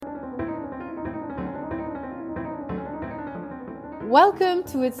Welcome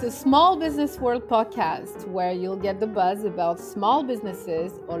to It's a Small Business World podcast, where you'll get the buzz about small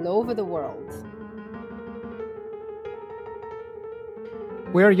businesses all over the world.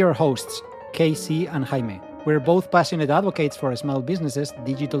 We're your hosts, Casey and Jaime. We're both passionate advocates for small businesses,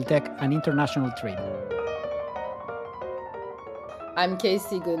 digital tech, and international trade. I'm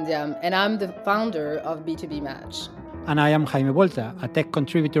Casey Gundiam, and I'm the founder of B2B Match. And I am Jaime Volta, a tech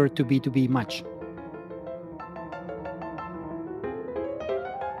contributor to B2B Match.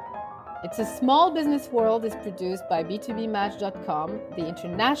 It's a Small Business World is produced by B2BMatch.com, the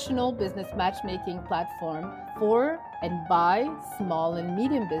international business matchmaking platform for and by small and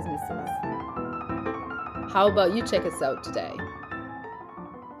medium businesses. How about you check us out today?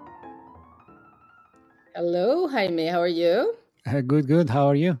 Hello, Jaime. How are you? Good. How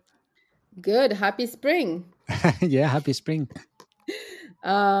are you? Good. Happy spring. Yeah, happy spring.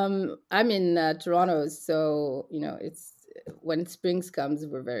 I'm in Toronto, so it's when spring comes,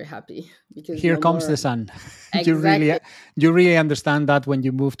 we're very happy because here comes the sun. Exactly. You really understand that when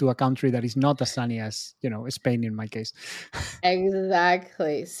you move to a country that is not as sunny as Spain in my case.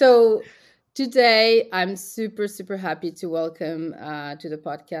 Exactly. So today I'm super happy to welcome to the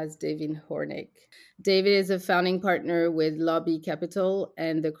podcast David Hornik. David is a founding partner with Lobby Capital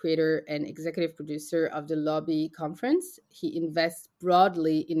and the creator and executive producer of the Lobby Conference. He invests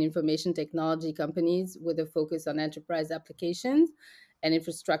broadly in information technology companies with a focus on enterprise applications and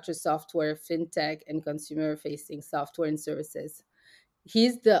infrastructure software, fintech, and consumer-facing software and services.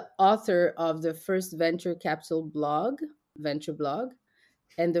 He's the author of the first venture capital blog, Venture Blog,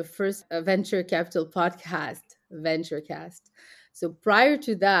 and the first venture capital podcast, VentureCast. So prior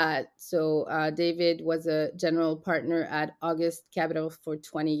to that, David was a general partner at August Capital for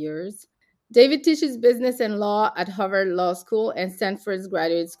 20 years. David teaches business and law at Harvard Law School and Stanford's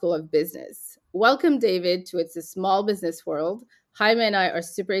Graduate School of Business. Welcome, David, to It's a Small Business World. Jaime and I are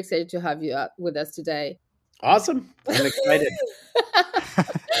super excited to have you with us today. Awesome. I'm excited.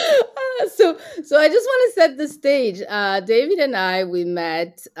 So I just want to set the stage. David and I, we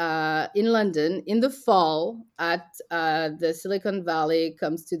met in London in the fall at the Silicon Valley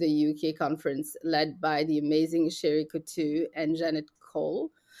Comes to the UK conference led by the amazing Sherry Coutu and Janet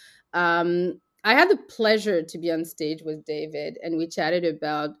Cole. I had the pleasure to be on stage with David, and we chatted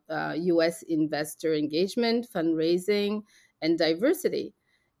about US investor engagement, fundraising, and diversity.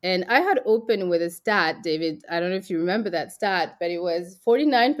 And I had opened with a stat, David, I don't know if you remember that stat, but it was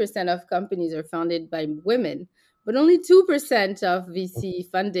 49% of companies are founded by women, but only 2% of VC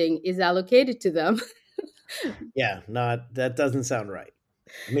funding is allocated to them. Yeah, that doesn't sound right.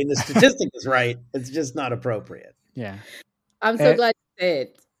 I mean, the statistic is right. It's just not appropriate. Yeah. I'm so glad you say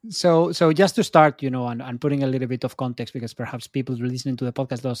it. So just to start, and putting a little bit of context, because perhaps people listening to the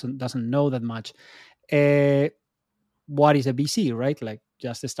podcast doesn't know that much. What is a VC, right? Like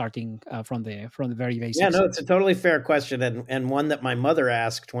just starting from the very basics. Yeah, no, it's a totally fair question, and one that my mother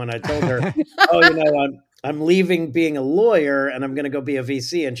asked when I told her, I'm leaving being a lawyer and I'm going to go be a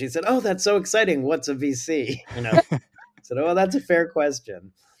VC, and she said, "Oh, that's so exciting. What's a VC?" I said, "Oh, that's a fair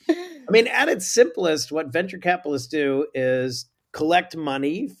question." I mean, at its simplest, what venture capitalists do is collect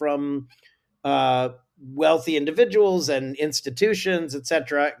money from wealthy individuals and institutions, et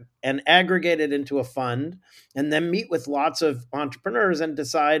cetera, and aggregate it into a fund, and then meet with lots of entrepreneurs and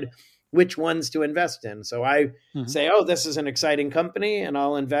decide which ones to invest in. So I say, oh, this is an exciting company, and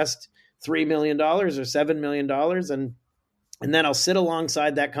I'll invest $3 million or $7 million, and then I'll sit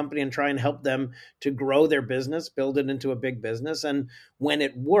alongside that company and try and help them to grow their business, build it into a big business. And when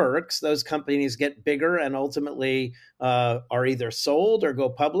it works, those companies get bigger and ultimately are either sold or go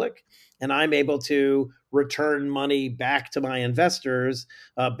public. And I'm able to return money back to my investors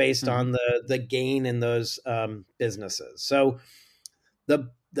based on the gain in those businesses. So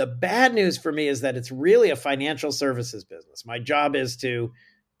the bad news for me is that it's really a financial services business. My job is to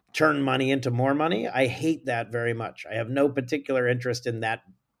turn money into more money. I hate that very much. I have no particular interest in that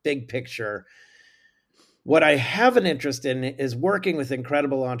big picture. What I have an interest in is working with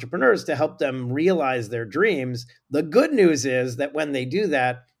incredible entrepreneurs to help them realize their dreams. The good news is that when they do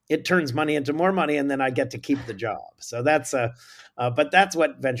that, it turns money into more money, and then I get to keep the job. So but that's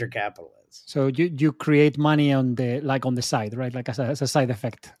what venture capital is. So you create money on the side, right? Like as a side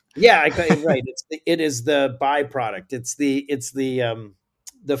effect. Yeah, right. It is the byproduct. It's the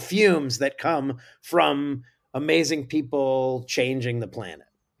fumes that come from amazing people changing the planet.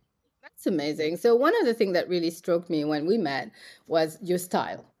 That's amazing. So one of the things that really struck me when we met was your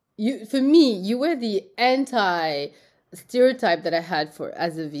style. For me, you were the anti-stereotype that I had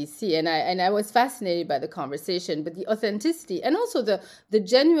as a VC, and I was fascinated by the conversation, but the authenticity and also the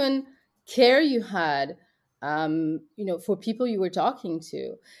genuine care you had for people you were talking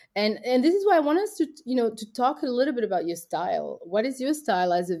to. And this is why I want us to talk a little bit about your style. What is your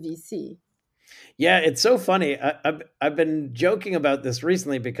style as a VC? Yeah, it's so funny. I've been joking about this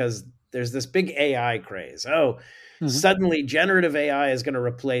recently because there's this big AI craze. Oh, suddenly generative AI is going to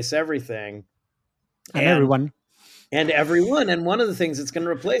replace everything. And everyone. And everyone. And one of the things it's going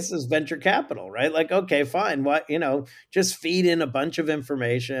to replace is venture capital, right? Like, okay, fine. What, just feed in a bunch of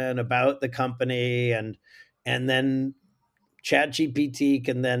information about the company and then ChatGPT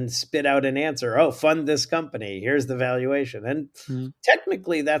can then spit out an answer. Oh, fund this company. Here's the valuation. And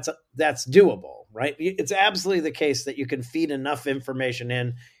technically that's doable, right? It's absolutely the case that you can feed enough information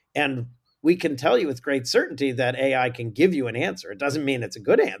in, and we can tell you with great certainty that AI can give you an answer. It doesn't mean it's a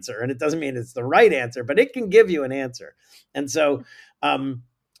good answer, and it doesn't mean it's the right answer, but it can give you an answer. And so,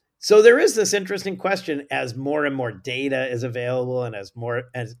 so there is this interesting question as more and more data is available, and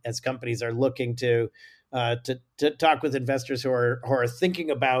as companies are looking to talk with investors who are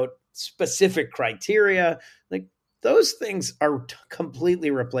thinking about specific criteria, like those things are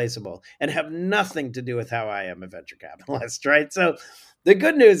completely replaceable and have nothing to do with how I am a venture capitalist, right? So the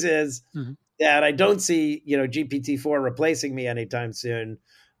good news is that I don't see GPT-4 replacing me anytime soon.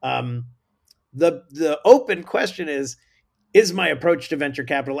 The open question is my approach to venture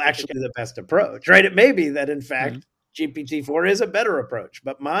capital actually the best approach, right? It may be that, in fact, GPT-4 is a better approach,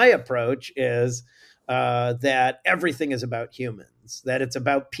 but my approach is that everything is about humans, that it's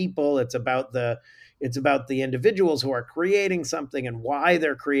about people, it's about the individuals who are creating something and why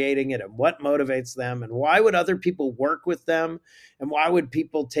they're creating it and what motivates them and why would other people work with them and why would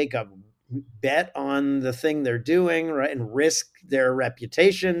people take a bet on the thing they're doing, right, and risk their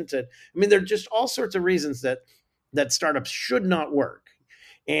reputation there are just all sorts of reasons that startups should not work.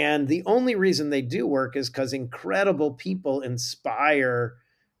 And the only reason they do work is because incredible people inspire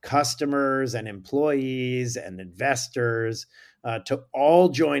customers and employees and investors to all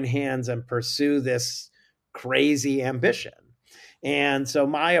join hands and pursue this crazy ambition. And so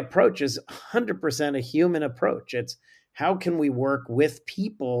my approach is 100% a human approach. It's how can we work with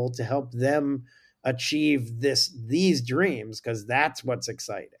people to help them achieve these dreams, because that's what's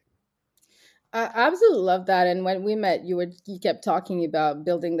exciting. I absolutely love that. And when we met, you kept talking about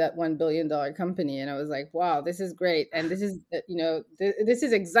building that $1 billion company, and I was like, "Wow, this is great!" And this is, this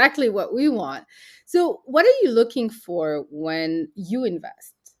is exactly what we want. So, what are you looking for when you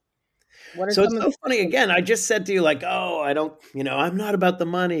invest? So it's so funny. Again, I just said to you, like, oh, I don't, I'm not about the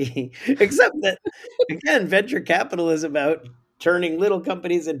money, except that, again, venture capital is about turning little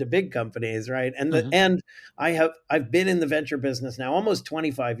companies into big companies, right? And and I've been in the venture business now almost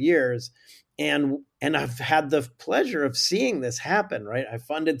 25 years, and I've had the pleasure of seeing this happen, right? I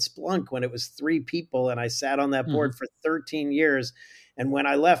funded Splunk when it was 3 people, and I sat on that board for 13 years, and when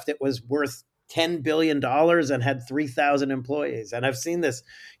I left, it was worth $10 billion and had 3,000 employees. And I've seen this,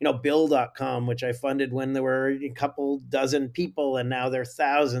 Bill.com, which I funded when there were a couple dozen people, and now there are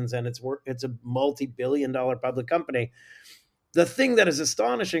thousands, and it's a multi-billion-dollar public company. The thing that is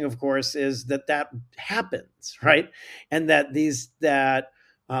astonishing, of course, is that happens, right? And that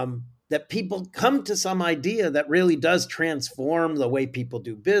that people come to some idea that really does transform the way people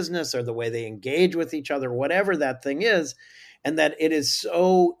do business or the way they engage with each other, whatever that thing is, and that it is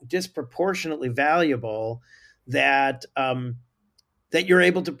so disproportionately valuable that that you're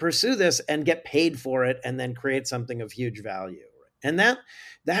able to pursue this and get paid for it and then create something of huge value. And that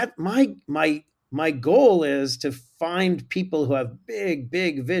my goal is to find people who have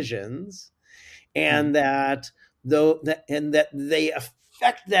big visions, and that they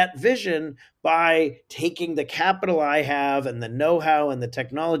affect that vision by taking the capital I have and the know-how and the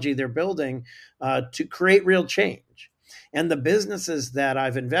technology they're building to create real change. And the businesses that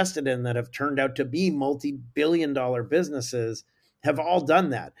I've invested in that have turned out to be multi-billion-dollar businesses have all done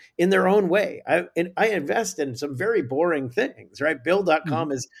that in their own way. I invest in some very boring things, right?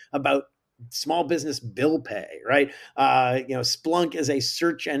 Bill.com is about small business bill pay, right? Splunk is a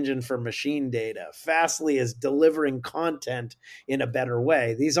search engine for machine data. Fastly is delivering content in a better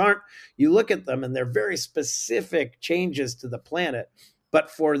way. These aren't, you look at them and they're very specific changes to the planet,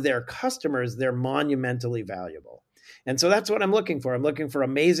 but for their customers, they're monumentally valuable. And so that's what I'm looking for. I'm looking for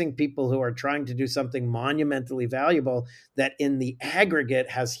amazing people who are trying to do something monumentally valuable that in the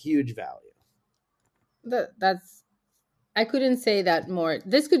aggregate has huge value. That's, I couldn't say that more.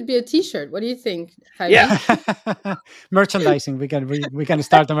 This could be a T-shirt. What do you think, Jaime? Yeah. Merchandising. We can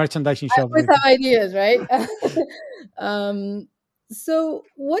start a merchandising shop. With some ideas, right? So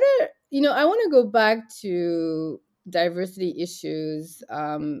what are, I want to go back to diversity issues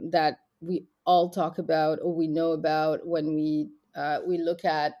that we all talk about or we know about when we we look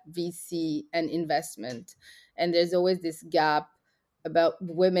at VC and investment, and there's always this gap about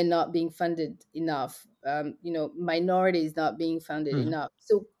women not being funded enough, minorities not being funded enough.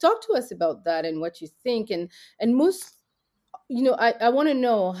 So talk to us about that and what you think, and most, I want to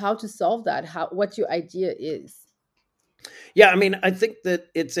know how to solve that, what your idea is. Yeah, I mean, I think that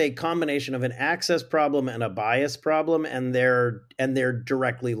it's a combination of an access problem and a bias problem, and they're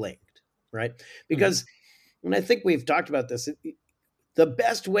directly linked, right? Because and I think we've talked about this, the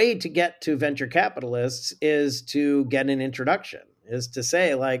best way to get to venture capitalists is to get an introduction, is to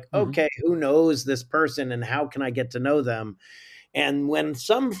say like, okay, who knows this person and how can I get to know them? And when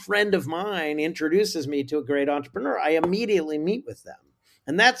some friend of mine introduces me to a great entrepreneur, I immediately meet with them.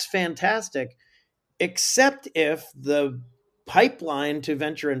 And that's fantastic, except if the pipeline to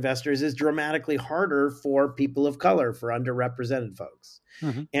venture investors is dramatically harder for people of color, for underrepresented folks.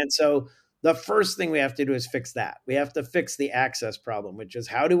 And so the first thing we have to do is fix that. We have to fix the access problem, which is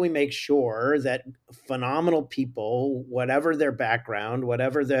how do we make sure that phenomenal people, whatever their background,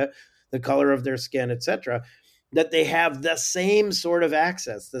 whatever the color of their skin, et cetera, that they have the same sort of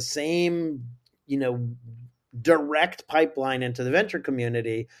access, the same, direct pipeline into the venture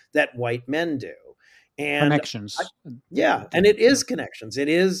community that white men do. And connections. And it is connections.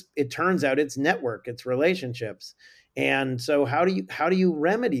 It turns out it's network, it's relationships. And so how do you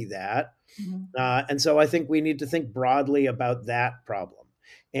remedy that? And so I think we need to think broadly about that problem.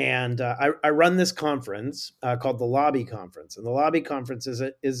 And I run this conference called the Lobby Conference. And the Lobby Conference is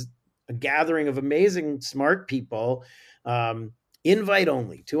a gathering of amazing, smart people, invite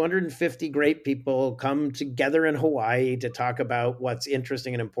only. 250 great people come together in Hawaii to talk about what's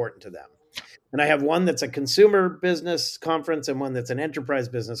interesting and important to them. And I have one that's a consumer business conference and one that's an enterprise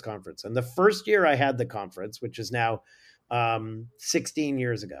business conference. And the first year I had the conference, which is now 16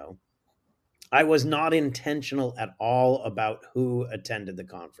 years ago, I was not intentional at all about who attended the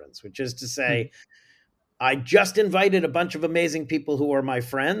conference, which is to say, I just invited a bunch of amazing people who are my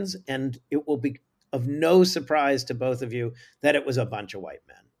friends, and it will be of no surprise to both of you that it was a bunch of white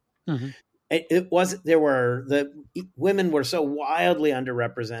men. The women were so wildly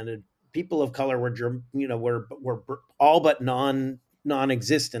underrepresented. People of color were all but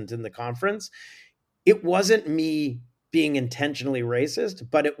non-existent in the conference. It wasn't me being intentionally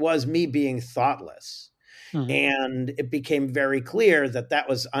racist, but it was me being thoughtless. And it became very clear that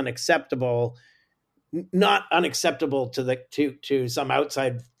was unacceptable, not unacceptable to some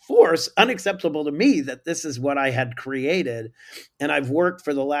outside force, unacceptable to me, that this is what I had created. And I've worked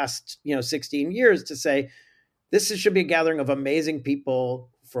for the last 16 years to say, this should be a gathering of amazing people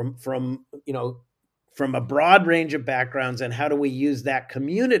from a broad range of backgrounds, and how do we use that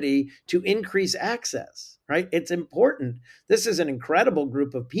community to increase access, right? It's important. This is an incredible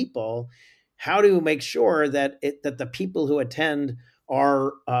group of people. How do we make sure that the people who attend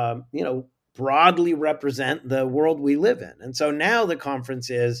are, broadly represent the world we live in? And so now the conference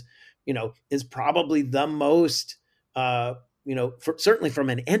is probably the most, certainly from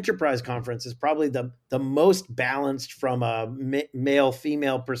an enterprise conference, is probably the most balanced from a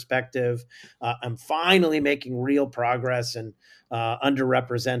male-female perspective. I'm finally making real progress in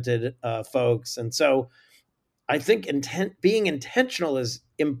underrepresented folks. And so I think being intentional is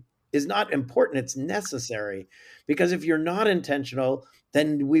not important. It's necessary, because if you're not intentional,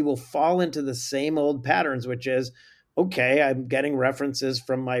 then we will fall into the same old patterns, which is, okay, I'm getting references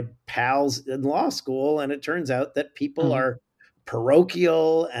from my pals in law school, and it turns out that people are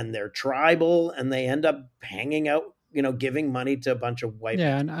parochial and they're tribal, and they end up hanging out, giving money to a bunch of white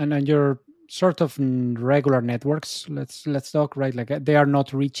people. And you're sort of regular networks. Let's talk, right? Like they are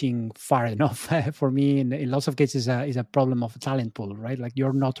not reaching far enough. For me, in lots of cases, is a problem of a talent pool, right? Like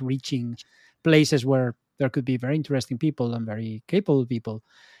you're not reaching places where there could be very interesting people and very capable people,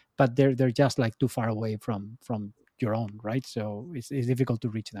 but they're just like too far away from your own, right? So it's difficult to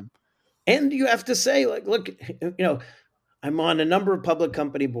reach them. And you have to say, like, look, I'm on a number of public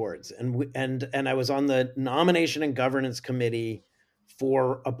company boards, and I was on the nomination and governance committee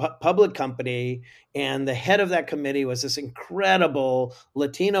for a public company, and the head of that committee was this incredible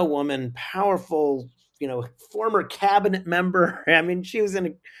Latino woman, powerful, former cabinet member. I mean, she was in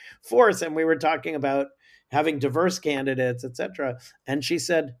a force, and we were talking about having diverse candidates, et cetera. And she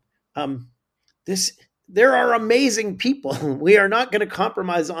said, there are amazing people. We are not going to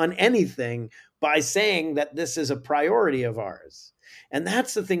compromise on anything by saying that this is a priority of ours. And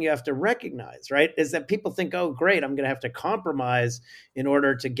that's the thing you have to recognize, right? Is that people think, oh, great, I'm going to have to compromise in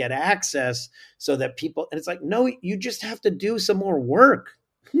order to get access so that people, and it's like, no, you just have to do some more work,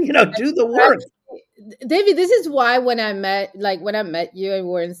 do the work. David, this is why when I met you and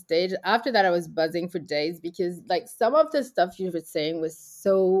we were on stage, after that I was buzzing for days, because like some of the stuff you were saying was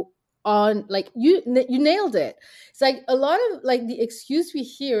so on, like you nailed it. It's like a lot of like the excuse we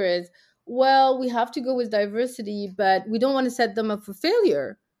hear is, well, we have to go with diversity, but we don't want to set them up for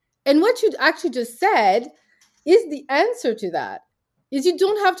failure. And what you actually just said is the answer to that. Is you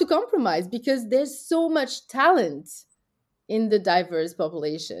don't have to compromise because there's so much talent in the diverse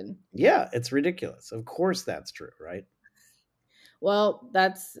population. Yeah, it's ridiculous. Of course that's true, right? Well,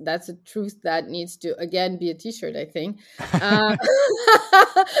 that's a truth that needs to again be a t-shirt, I think.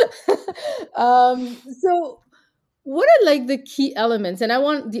 Uh, so what are like the key elements? And I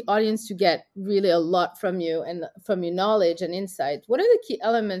want the audience to get really a lot from you and from your knowledge and insight. What are the key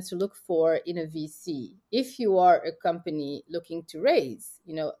elements to look for in a VC if you are a company looking to raise,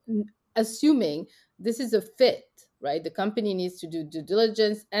 assuming this is a fit, right? The company needs to do due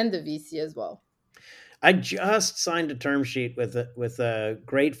diligence and the VC as well. I just signed a term sheet with a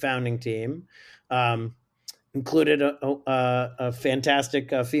great founding team, included a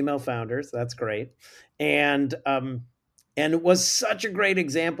fantastic female founder. So that's great, and it was such a great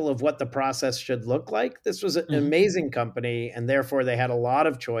example of what the process should look like. This was an amazing company, and therefore they had a lot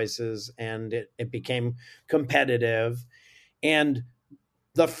of choices, and it became competitive. And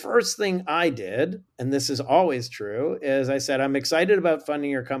the first thing I did, and this is always true, is I said, I'm excited about funding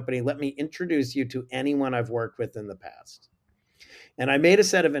your company. Let me introduce you to anyone I've worked with in the past. And I made a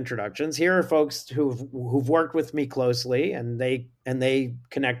set of introductions. Here are folks who've worked with me closely, and they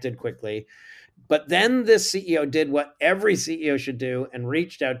connected quickly. But then this CEO did what every CEO should do and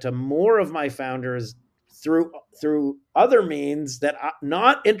reached out to more of my founders through other means that are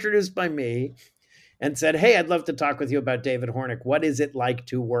not introduced by me, and said, hey, I'd love to talk with you about David Hornik. What is it like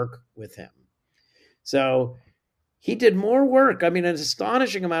to work with him? So he did more work, an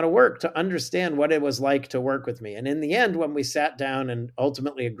astonishing amount of work to understand what it was like to work with me. And in the end, when we sat down and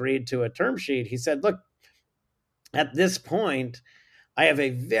ultimately agreed to a term sheet, he said, look, at this point, I have a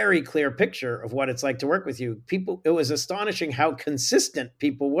very clear picture of what it's like to work with you. It was astonishing how consistent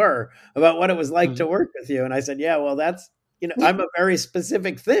people were about what it was like to work with you. And I said, yeah, well, that's, I'm a very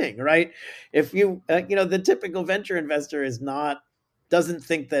specific thing, right? If you, the typical venture investor doesn't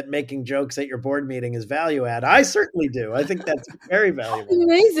think that making jokes at your board meeting is value add. I certainly do. I think that's very valuable.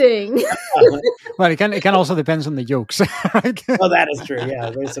 Amazing. Well, it can also depend on the jokes, right? Oh, that is true.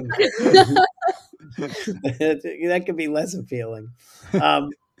 Yeah, there's some that could be less appealing.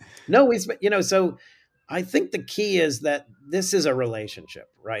 So I think the key is that this is a relationship,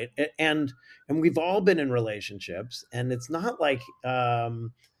 right? And we've all been in relationships, and it's not like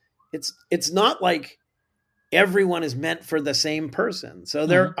it's not like everyone is meant for the same person.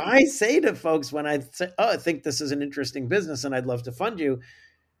 So I say to folks when I say, "Oh, I think this is an interesting business, and I'd love to fund you."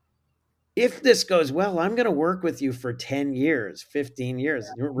 If this goes well, I'm going to work with you for 10 years, 15 years.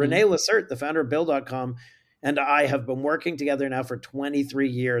 Renee Lacerte, the founder of Bill.com, and I have been working together now for 23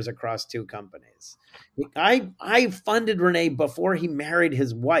 years across 2 companies. I funded Renee before he married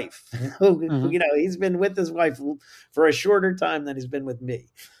his wife. He's been with his wife for a shorter time than he's been with me.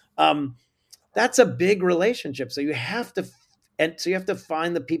 That's a big relationship. So you have to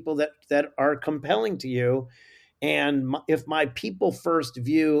find the people that are compelling to you. And if my people first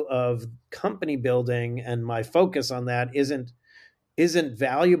view of company building and my focus on that isn't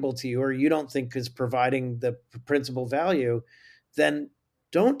valuable to you, or you don't think is providing the principal value, then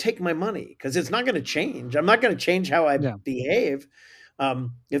don't take my money, because it's not going to change. I'm not going to change how I behave.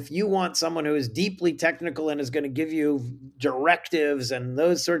 If you want someone who is deeply technical and is going to give you directives and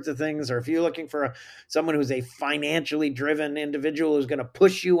those sorts of things, or if you're looking for someone who's a financially driven individual who's going to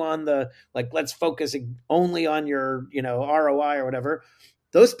push you on let's focus only on your, ROI or whatever,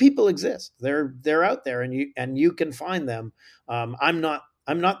 those people exist. They're out there, and you can find them. I'm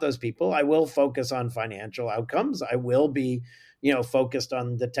not those people. I will focus on financial outcomes. I will be, focused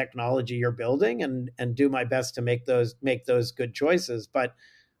on the technology you're building and do my best to make those good choices. But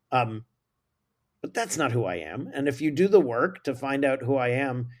that's not who I am. And if you do the work to find out who I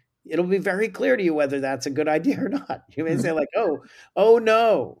am, it'll be very clear to you whether that's a good idea or not. You may say oh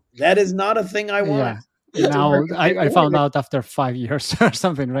no, that is not a thing I want. Yeah. Now I found out after 5 years or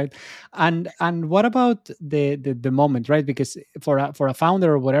something, right? And what about the moment, right? Because for a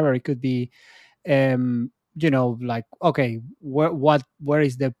founder or whatever, it could be, okay, where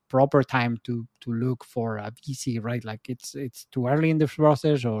is the proper time to look for a VC, right? Like it's too early in the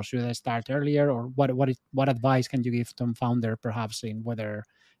process, or should I start earlier? Or what advice can you give to a founder, perhaps, in whether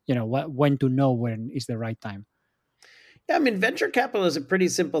when to know when is the right time? Yeah, venture capital is a pretty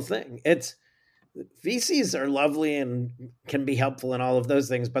simple thing. VCs are lovely and can be helpful in all of those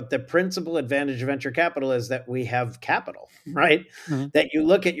things, but the principal advantage of venture capital is that we have capital, right? Mm-hmm. That you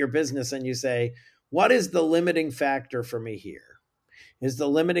look at your business and you say, what is the limiting factor for me here? Is the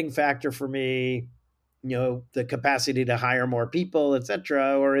limiting factor for me, the capacity to hire more people, et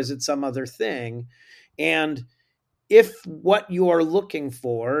cetera, or is it some other thing? And if what you are looking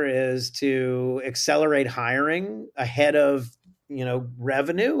for is to accelerate hiring ahead of,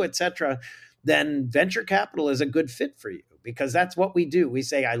 revenue, et cetera, then venture capital is a good fit for you, because that's what we do. We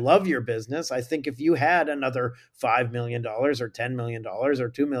say, I love your business. I think if you had another $5 million or $10 million or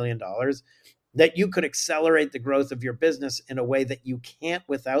 $2 million, that you could accelerate the growth of your business in a way that you can't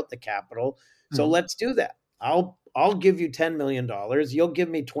without the capital. So let's do that. I'll give you $10 million. You'll give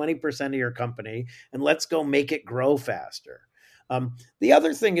me 20% of your company, and let's go make it grow faster. The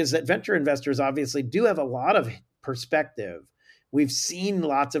other thing is that venture investors obviously do have a lot of perspective. We've seen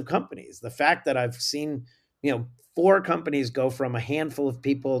lots of companies. The fact that I've seen, 4 companies go from a handful of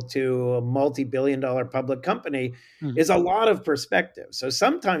people to a multi-billion-dollar public company is a lot of perspective. So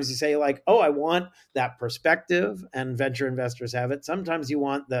sometimes you say like, oh, I want that perspective, and venture investors have it. Sometimes you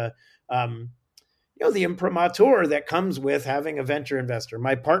want the the imprimatur that comes with having a venture investor.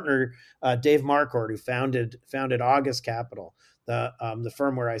 My partner, Dave Marquardt, who founded August Capital, the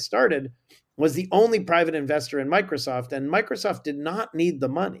firm where I started, was the only private investor in Microsoft, and Microsoft did not need the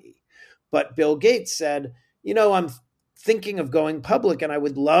money. But Bill Gates said, I'm thinking of going public, and I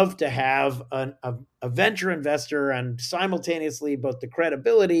would love to have a venture investor, and simultaneously both the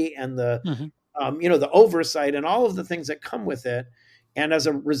credibility and the the oversight and all of the things that come with it. And as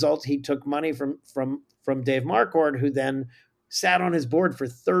a result, he took money from Dave Marquardt, who then sat on his board for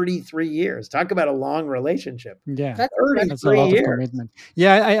 33 years. Talk about a long relationship. Yeah, that's a lot years. of commitment.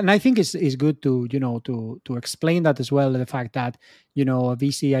 Yeah, and I think it's good to to explain that as well. The fact that a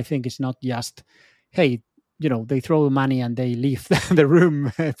VC, I think, is not just, hey, they throw the money and they leave the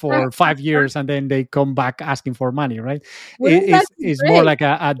room for 5 years and then they come back asking for money, right? It's more like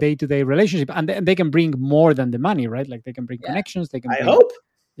a day-to-day relationship, and they can bring more than the money, right? Like they can bring connections. They can. I hope.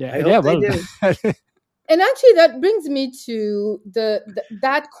 Yeah, I hope they do. And actually, that brings me to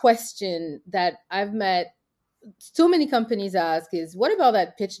that question that I've met so many companies ask is, what about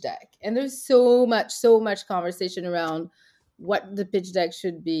that pitch deck? And there's so much conversation around what the pitch deck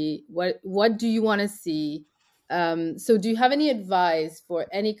should be. What do you want to see? So do you have any advice for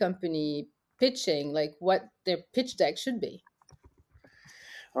any company pitching, like what their pitch deck should be?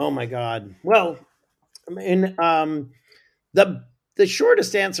 Oh my God. Well, I mean, the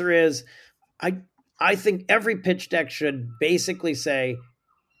shortest answer is, I think every pitch deck should basically say,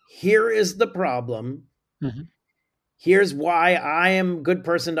 here is the problem. Mm-hmm. Here's why I am a good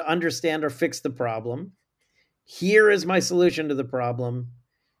person to understand or fix the problem. Here is my solution to the problem.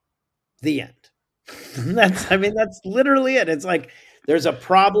 The end. That's literally it. It's like, there's a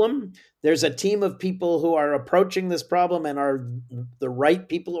problem. There's a team of people who are approaching this problem and are the right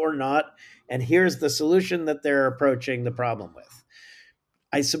people or not. And here's the solution that they're approaching the problem with.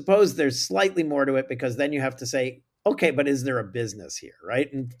 I suppose there's slightly more to it, because then you have to say, okay, but is there a business here, right?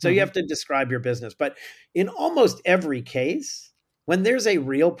 And so you have to describe your business. But in almost every case, when there's a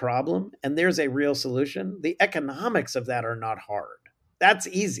real problem and there's a real solution, the economics of that are not hard. That's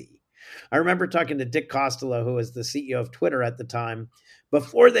easy. I remember talking to Dick Costolo, who was the CEO of Twitter at the time,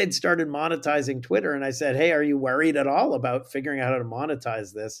 before they'd started monetizing Twitter. And I said, hey, are you worried at all about figuring out how to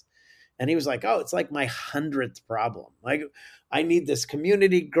monetize this? And he was like, oh, it's like my 100th problem. Like, I need this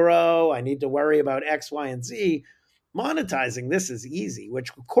community grow. I need to worry about X, Y, and Z. Monetizing this is easy,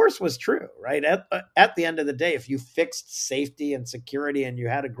 which of course was true, right? At the end of the day, if you fixed safety and security and you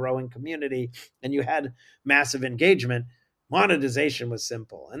had a growing community and you had massive engagement, monetization was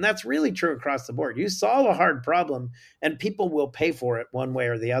simple. And that's really true across the board. You solve a hard problem and people will pay for it one way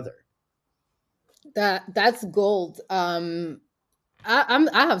or the other. That's gold. I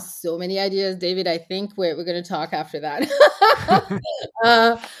have so many ideas, David. I think we're going to talk after that.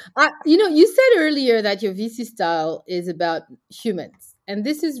 You said earlier that your VC style is about humans. And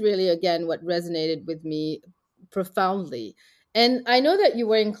this is really, again, what resonated with me profoundly. And I know that you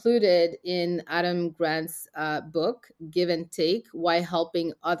were included in Adam Grant's book, Give and Take, Why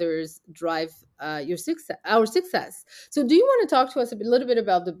Helping Others Drive Our Success. So do you want to talk to us a little bit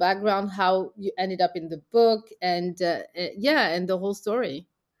about the background, how you ended up in the book, and and the whole story?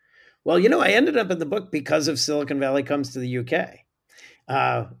 Well, I ended up in the book because of Silicon Valley Comes to the UK.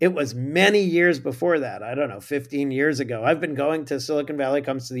 It was many years before that. I don't know, 15 years ago. I've been going to Silicon Valley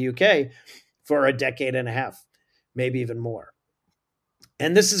Comes to the UK for a decade and a half, maybe even more.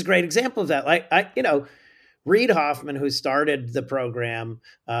 And this is a great example of that. Reid Hoffman, who started the program,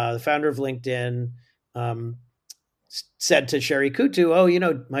 the founder of LinkedIn, said to Sherry Kutu,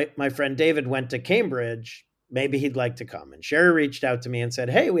 oh, my friend David went to Cambridge. Maybe he'd like to come. And Sherry reached out to me and said,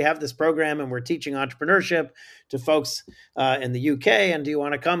 hey, we have this program and we're teaching entrepreneurship to folks in the UK. And do you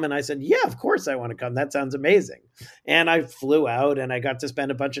want to come? And I said, yeah, of course I want to come. That sounds amazing. And I flew out and I got to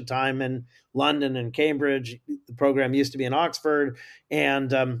spend a bunch of time in London and Cambridge. The program used to be in Oxford.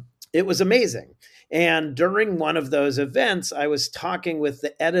 And it was amazing. And during one of those events, I was talking with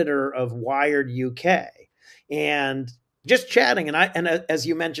the editor of Wired UK. And just chatting, and as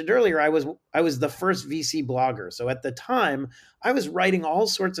you mentioned earlier, I was the first VC blogger. So at the time, I was writing all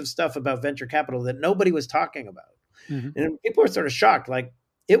sorts of stuff about venture capital that nobody was talking about, and people were sort of shocked. Like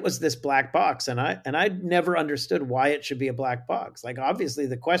it was this black box, and I never understood why it should be a black box. Like obviously,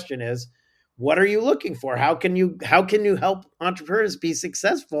 the question is, what are you looking for? How can you help entrepreneurs be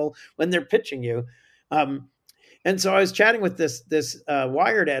successful when they're pitching you? And so I was chatting with this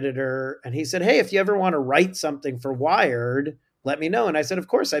Wired editor, and he said, hey, if you ever want to write something for Wired, let me know. And I said, of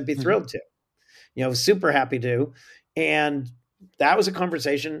course, I'd be thrilled to, super happy to. And that was a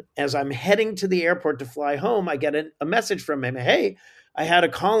conversation. As I'm heading to the airport to fly home, I get a message from him. Hey, I had a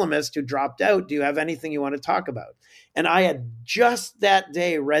columnist who dropped out. Do you have anything you want to talk about? And I had just that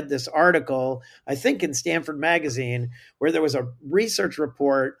day read this article, I think in Stanford Magazine, where there was a research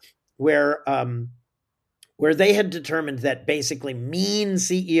report where they had determined that basically mean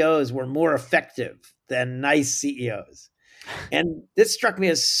CEOs were more effective than nice CEOs. And this struck me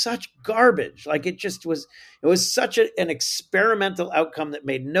as such garbage. Like it was such an experimental outcome that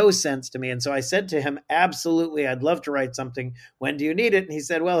made no sense to me. And so I said to him, absolutely, I'd love to write something. When do you need it? And he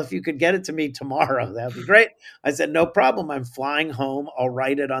said, well, if you could get it to me tomorrow, that'd be great. I said, no problem. I'm flying home. I'll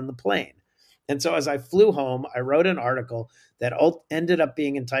write it on the plane. And so as I flew home, I wrote an article that ended up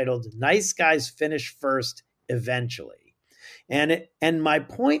being entitled, Nice Guys Finish First Eventually. And my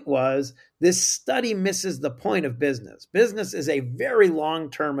point was, this study misses the point of business. Business is a very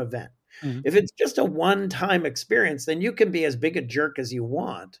long-term event. If it's just a one-time experience, then you can be as big a jerk as you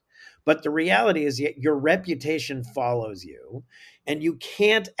want. But the reality is your reputation follows you, and you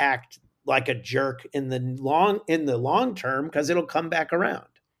can't act like a jerk in the long term because it'll come back around.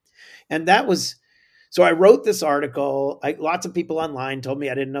 And so I wrote this article. Lots of people online told me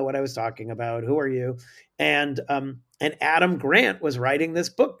I didn't know what I was talking about. Who are you? And Adam Grant was writing this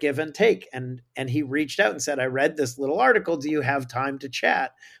book, Give and Take. And he reached out and said, I read this little article. Do you have time to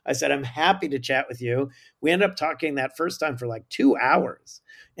chat? I said, I'm happy to chat with you. We ended up talking that first time for like 2 hours.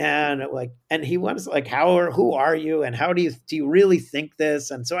 And he was like, who are you? And how do you really think this?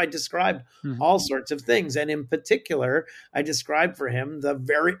 And so I described all sorts of things. And in particular, I described for him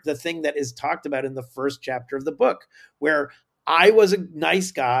the thing that is talked about in the first chapter of the book, where I was a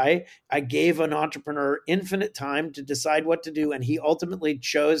nice guy. I gave an entrepreneur infinite time to decide what to do. And he ultimately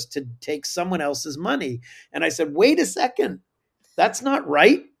chose to take someone else's money. And I said, wait a second, that's not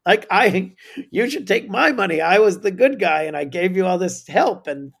right. Like you should take my money. I was the good guy and I gave you all this help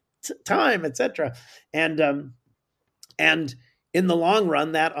and time, etc. And in the long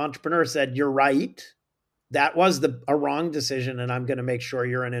run, that entrepreneur said, you're right. That was a wrong decision, and I'm going to make sure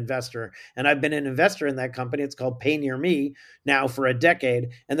you're an investor. And I've been an investor in that company. It's called Pay Near Me now for a decade,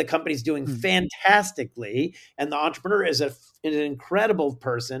 and the company's doing fantastically. And the entrepreneur is an incredible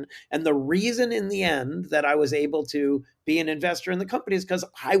person. And the reason in the end that I was able to be an investor in the company is because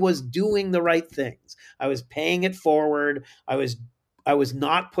I was doing the right things. I was paying it forward. I was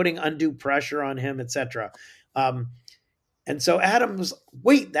not putting undue pressure on him, etc. And so Adam was,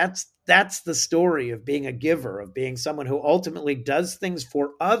 wait, that's the story of being a giver, of being someone who ultimately does things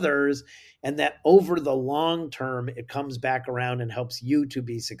for others, and that over the long term, it comes back around and helps you to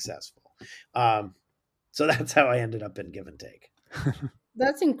be successful. So that's how I ended up in Give and Take.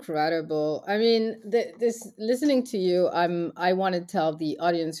 That's incredible. I mean, this listening to you, I want to tell the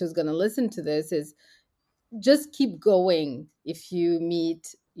audience who's going to listen to this is just keep going. If you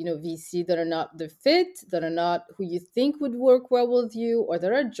meet VC that are not the fit, that are not who you think would work well with you, or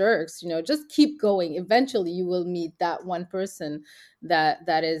that are jerks, just keep going. Eventually you will meet that one person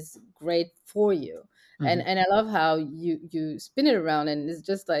that is great for you. And I love how you spin it around, and it's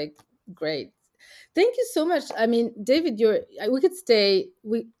just like great. Thank you so much. I mean, David, we could stay.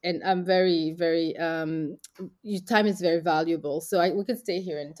 And I'm very, very. Your time is very valuable, so we could stay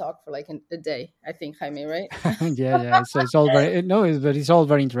here and talk for like a day. I think, Jaime, right? yeah. It's all very but it's all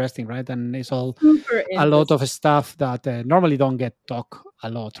very interesting, right? And it's all a lot of stuff that normally don't get talked a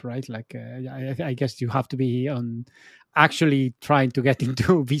lot, right? Like I guess you have to be on actually trying to get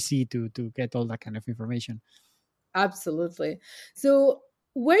into VC to get all that kind of information. Absolutely. So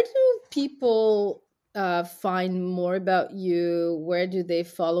where do people find more about you? Where do they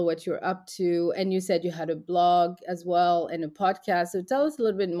follow what you're up to? And you said you had a blog as well and a podcast. So tell us a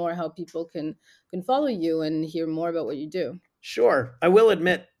little bit more how people can follow you and hear more about what you do. Sure. I will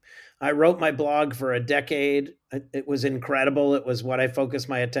admit, I wrote my blog for a decade. It was incredible. It was what I focused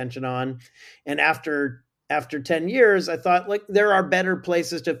my attention on. And after 10 years, I thought, like, there are better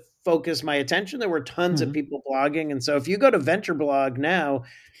places to focus my attention. There were tons of people blogging. And so if you go to Venture Blog now,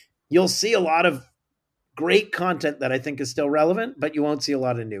 you'll see a lot of great content that I think is still relevant, but you won't see a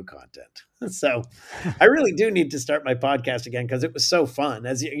lot of new content. So I really do need to start my podcast again because it was so fun.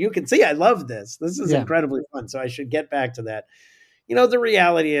 As you can see, I love this. This is incredibly fun. So I should get back to that. You know, the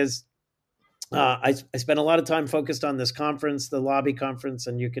reality is I spent a lot of time focused on this conference, the Lobby Conference,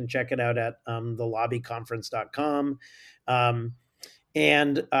 and you can check it out at thelobbyconference.com.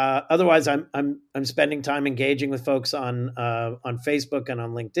 And otherwise, I'm spending time engaging with folks on Facebook and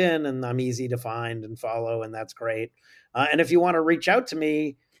on LinkedIn, and I'm easy to find and follow, and that's great. And if you want to reach out to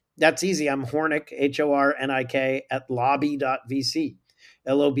me, that's easy. I'm Hornik, Hornik, at lobby.vc,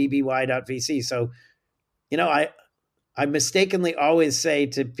 lobby.vc. So, you know, I mistakenly always say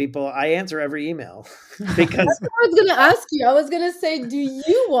to people, I answer every email because that's what I was going to ask you. I was going to say, do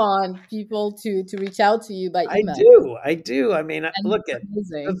you want people to reach out to you by email? I do. I mean, look at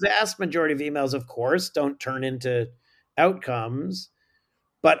the vast majority of emails, of course, don't turn into outcomes.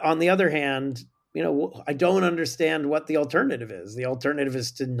 But on the other hand, you know, I don't understand what the alternative is. The alternative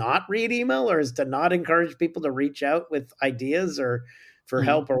is to not read email, or is to not encourage people to reach out with ideas or for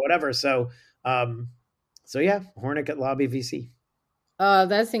help or whatever. So yeah, Hornik at Lobby VC.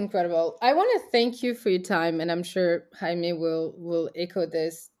 That's incredible. I want to thank you for your time, and I'm sure Jaime will echo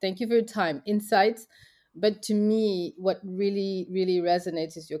this. Thank you for your time, insights. But to me, what really, really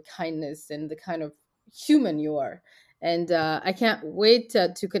resonates is your kindness and the kind of human you are. And I can't wait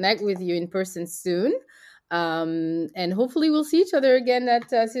to connect with you in person soon. And hopefully we'll see each other again at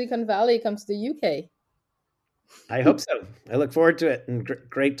Silicon Valley comes to the UK. I hope so. I look forward to it. And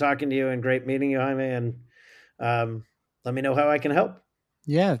great talking to you and great meeting you, Jaime. And let me know how I can help.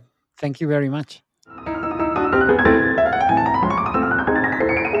 Yeah, thank you very much.